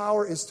 this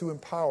power is to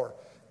empower.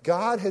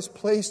 God has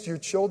placed your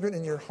children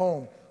in your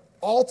home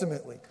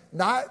ultimately,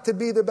 not to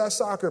be the best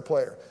soccer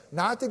player,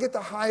 not to get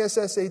the highest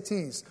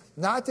SATs,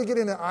 not to get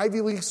in an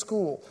Ivy League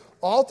school.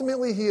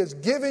 Ultimately, he has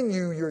given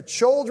you your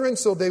children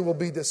so they will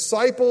be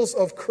disciples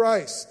of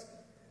Christ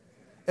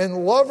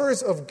and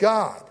lovers of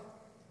God.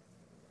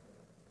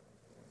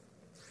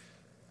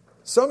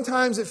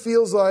 Sometimes it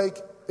feels like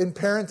in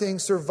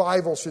parenting,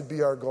 survival should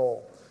be our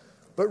goal.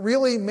 But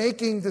really,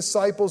 making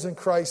disciples in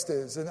Christ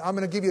is. And I'm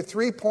going to give you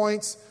 3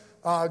 points.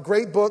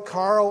 Great book.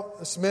 Carl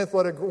Smith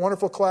led a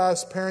wonderful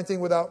class, Parenting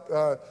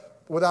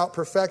Without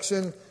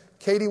Perfection.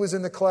 Katie was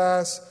in the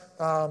class.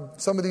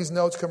 Some of these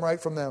notes come right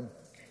from them.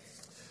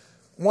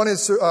 One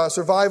is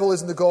survival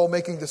isn't the goal.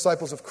 Making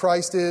disciples of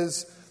Christ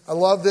is. I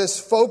love this.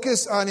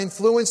 Focus on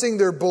influencing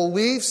their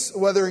beliefs,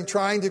 whether in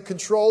trying to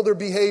control their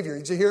behavior.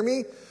 Did you hear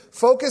me?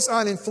 Focus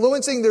on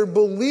influencing their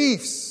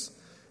beliefs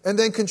and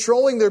then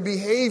controlling their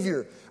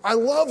behavior. I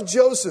love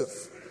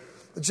Joseph.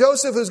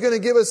 Joseph is going to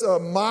give us a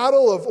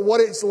model of what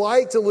it's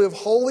like to live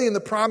holy in the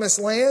promised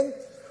land.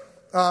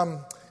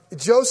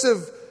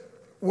 Joseph,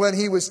 when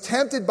he was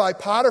tempted by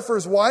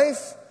Potiphar's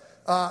wife,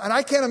 and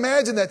I can't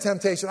imagine that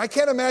temptation. I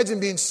can't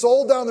imagine being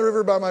sold down the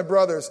river by my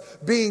brothers,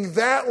 being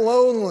that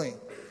lonely,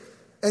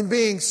 and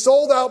being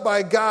sold out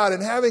by God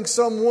and having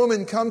some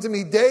woman come to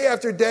me day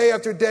after day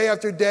after day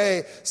after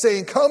day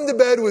saying, come to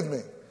bed with me,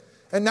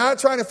 and not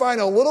trying to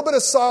find a little bit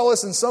of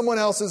solace in someone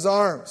else's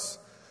arms.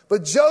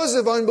 But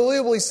Joseph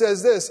unbelievably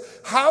says this,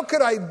 how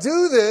could I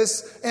do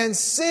this and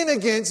sin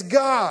against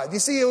God? You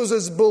see, it was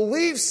his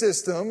belief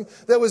system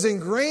that was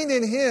ingrained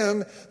in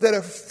him that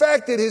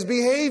affected his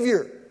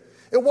behavior.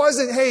 It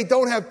wasn't, hey,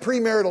 don't have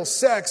premarital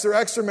sex or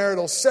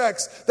extramarital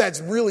sex.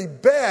 That's really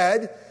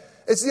bad.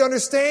 It's the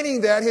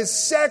understanding that his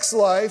sex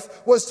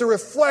life was to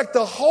reflect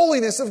the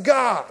holiness of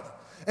God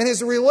and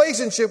his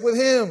relationship with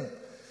him.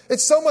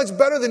 It's so much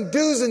better than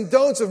do's and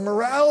don'ts of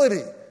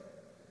morality.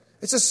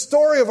 It's a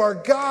story of our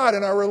God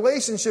and our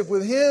relationship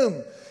with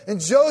him.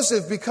 And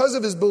Joseph, because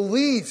of his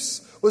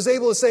beliefs, was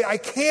able to say, I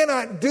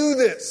cannot do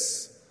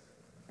this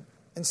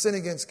and sin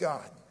against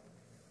God.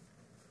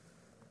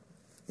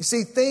 You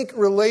see, think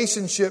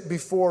relationship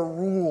before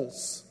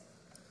rules.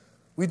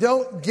 We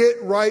don't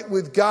get right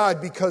with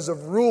God because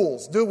of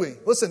rules, do we?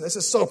 Listen, this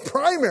is so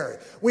primary.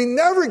 We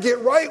never get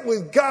right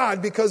with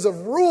God because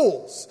of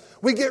rules.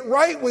 We get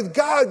right with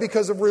God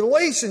because of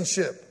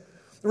relationship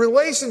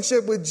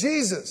with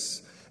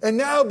Jesus. And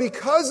now,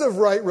 because of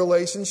right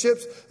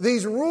relationships,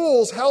 these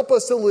rules help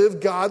us to live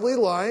godly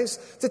lives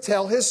to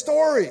tell his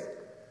story.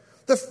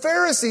 The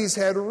Pharisees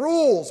had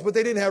rules, but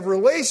they didn't have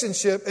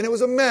relationship, and it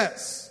was a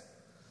mess.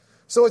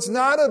 So it's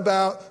not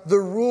about the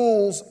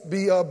rules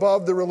be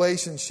above the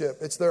relationship.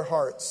 It's their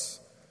hearts.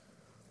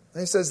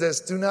 And he says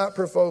this, do not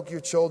provoke your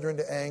children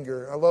to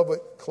anger. I love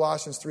what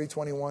Colossians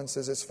 3:21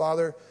 says. It's,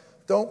 Father,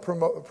 don't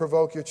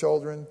provoke your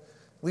children,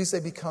 lest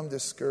they become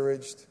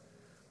discouraged.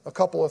 A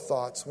couple of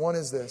thoughts. One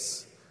is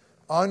this.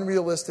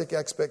 Unrealistic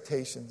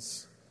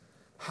expectations.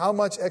 How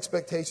much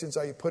expectations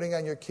are you putting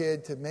on your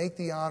kid to make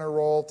the honor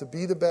roll, to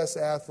be the best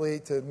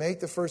athlete, to make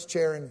the first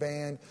chair in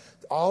band?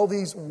 All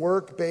these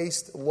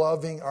work-based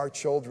loving our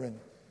children.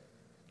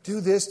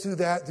 Do this, do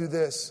that, do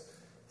this.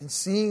 And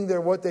seeing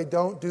what they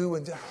don't do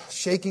and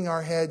shaking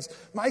our heads.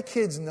 My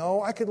kids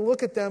know. I could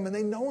look at them and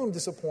they know I'm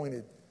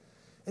disappointed.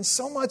 And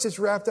so much is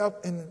wrapped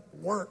up in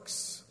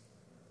works.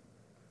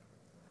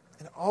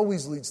 And it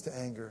always leads to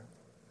anger.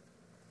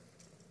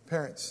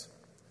 Parents,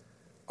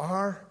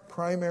 our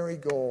primary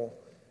goal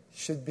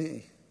should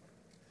be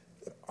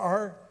that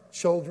our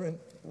children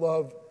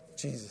love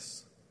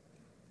Jesus.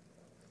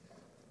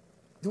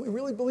 Do we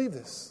really believe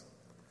this?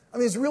 I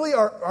mean, is really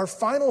our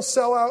final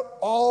sellout,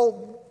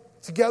 all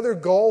together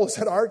goal is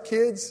that our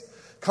kids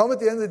come at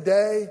the end of the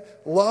day,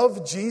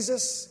 love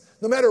Jesus,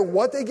 no matter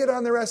what they get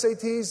on their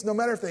SATs, no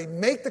matter if they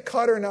make the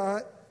cut or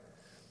not,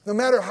 no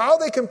matter how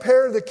they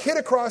compare to the kid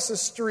across the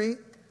street,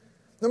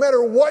 no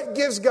matter what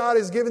gifts God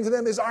has given to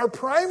them, is our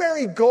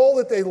primary goal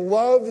that they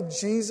love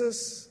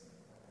Jesus?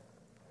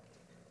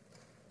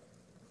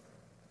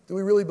 Do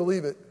we really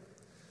believe it?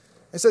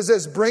 It says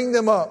this, bring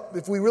them up.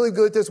 If we really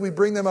good at this, we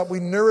bring them up. We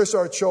nourish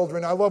our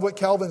children. I love what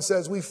Calvin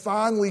says. We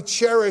fondly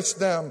cherish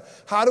them.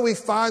 How do we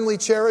fondly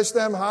cherish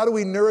them? How do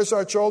we nourish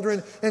our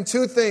children? And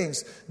two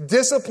things,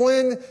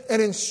 discipline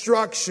and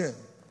instruction.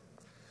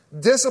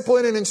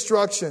 Discipline and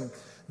instruction.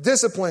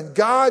 Discipline.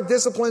 God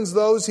disciplines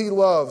those he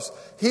loves.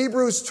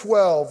 Hebrews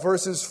 12,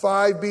 verses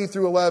 5b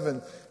through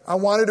 11. I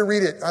wanted to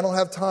read it. I don't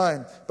have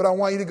time, but I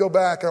want you to go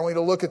back. I want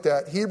you to look at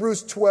that.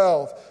 Hebrews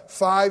 12,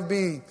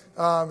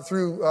 5b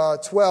through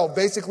 12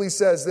 basically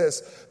says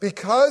this.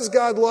 Because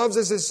God loves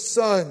us as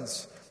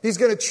sons, he's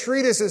going to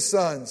treat us as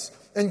sons.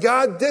 And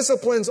God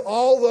disciplines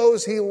all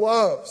those he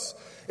loves.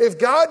 If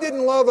God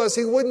didn't love us,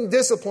 he wouldn't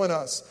discipline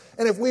us.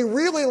 And if we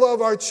really love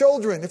our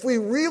children, if we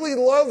really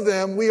love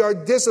them, we are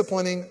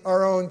disciplining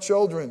our own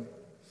children.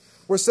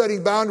 We're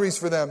setting boundaries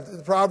for them.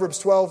 Proverbs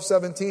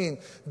 12:17.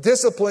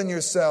 Discipline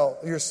your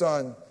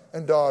son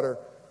and daughter,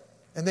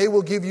 and they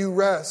will give you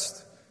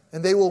rest,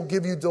 and they will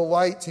give you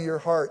delight to your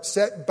heart.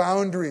 Set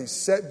boundaries.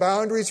 Set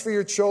boundaries for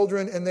your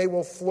children, and they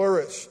will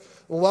flourish.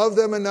 Love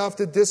them enough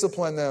to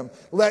discipline them.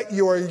 Let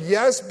your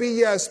yes be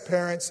yes,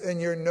 parents, and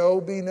your no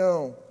be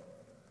no.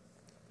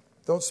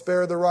 Don't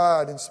spare the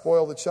rod and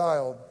spoil the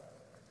child.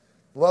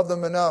 Love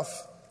them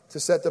enough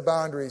to set the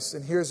boundaries.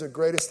 And here's the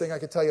greatest thing I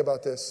could tell you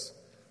about this.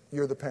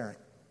 You're the parent.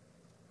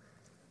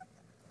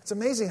 It's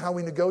amazing how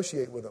we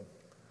negotiate with them.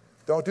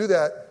 Don't do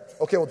that.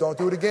 Okay, well, don't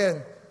do it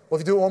again. Well,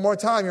 if you do it one more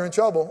time, you're in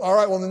trouble. All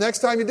right, well, the next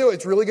time you do it,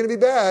 it's really going to be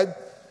bad.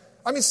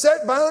 I mean,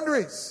 set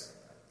boundaries.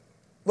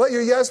 Let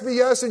your yes be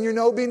yes and your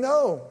no be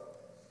no.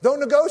 Don't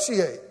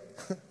negotiate.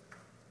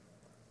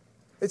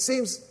 It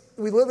seems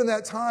we live in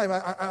that time.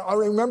 I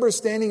remember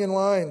standing in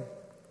line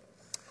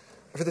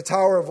for the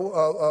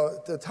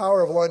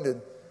Tower of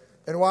London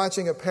and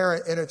watching a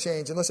parent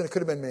interchange. And listen, it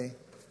could have been me.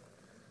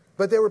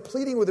 But they were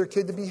pleading with their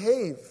kid to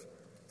behave.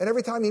 And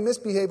every time he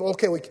misbehaved,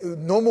 okay,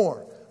 no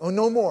more. Oh,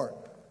 no more.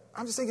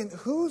 I'm just thinking,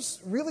 who's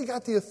really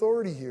got the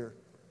authority here?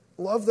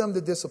 Love them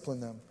to discipline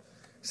them.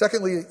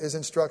 Secondly is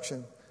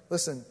instruction.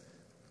 Listen,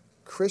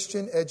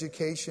 Christian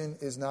education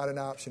is not an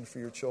option for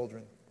your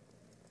children.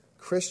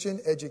 Christian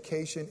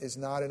education is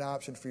not an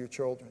option for your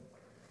children.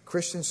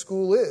 Christian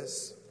school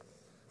is,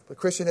 but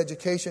Christian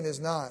education is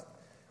not.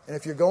 And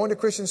if you're going to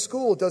Christian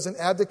school, it doesn't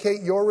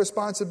abdicate your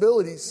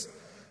responsibilities.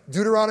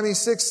 Deuteronomy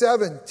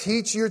 6:7,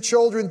 teach your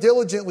children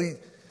diligently.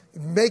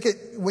 Make it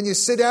when you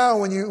sit down,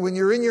 when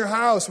you're in your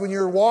house, when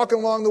you're walking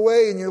along the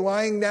way and you're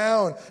lying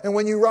down, and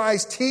when you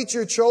rise, teach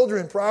your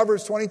children.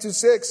 Proverbs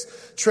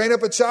 22:6, train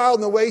up a child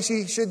in the way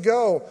he should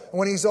go. And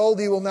when he's old,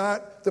 he will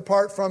not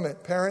depart from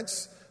it.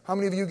 Parents, how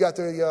many of you got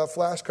the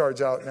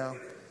flashcards out now?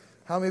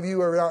 How many of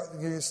you are out,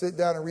 you sit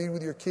down and read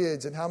with your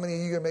kids? And how many of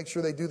you are going to make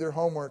sure they do their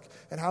homework?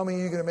 And how many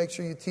of you are going to make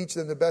sure you teach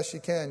them the best you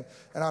can?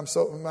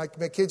 And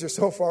my kids are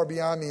so far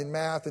beyond me in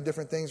math and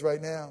different things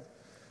right now.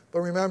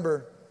 But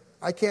remember,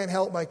 I can't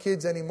help my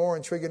kids anymore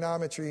in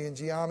trigonometry and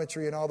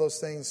geometry and all those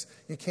things.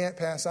 You can't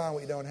pass on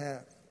what you don't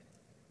have.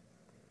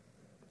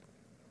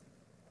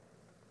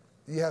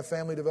 Do you have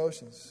family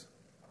devotions?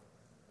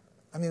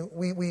 I mean,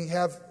 we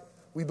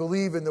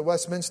believe in the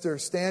Westminster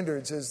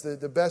Standards as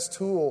the best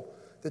tool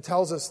that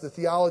tells us the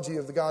theology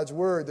of God's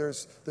Word.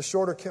 There's the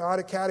shorter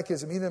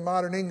catechism, even in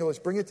modern English.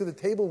 Bring it to the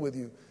table with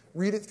you.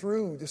 Read it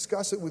through.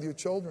 Discuss it with your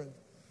children.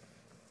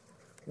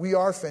 We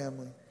are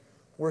family.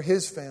 We're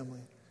His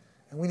family.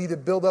 And we need to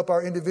build up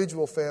our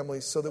individual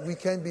families so that we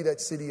can be that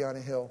city on a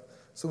hill,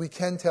 so we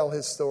can tell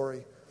His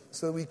story,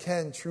 so that we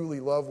can truly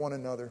love one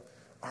another.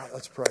 All right,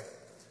 let's pray.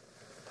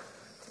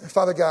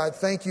 Father God,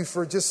 thank you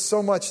for just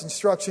so much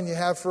instruction you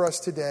have for us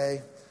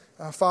today.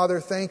 Father,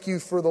 thank you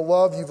for the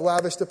love you've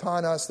lavished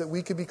upon us that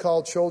we could be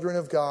called children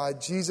of God.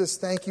 Jesus,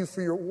 thank you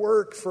for your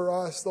work for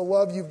us, the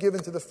love you've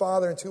given to the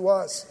Father and to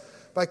us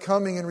by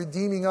coming and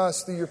redeeming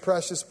us through your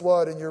precious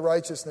blood and your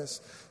righteousness.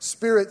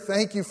 Spirit,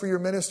 thank you for your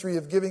ministry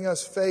of giving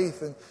us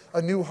faith and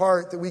a new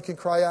heart that we can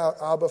cry out,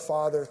 Abba,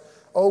 Father.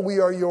 Oh, we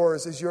are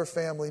yours as your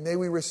family. May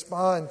we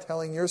respond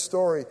telling your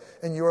story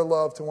and your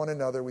love to one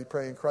another. We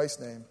pray in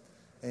Christ's name.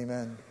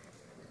 Amen.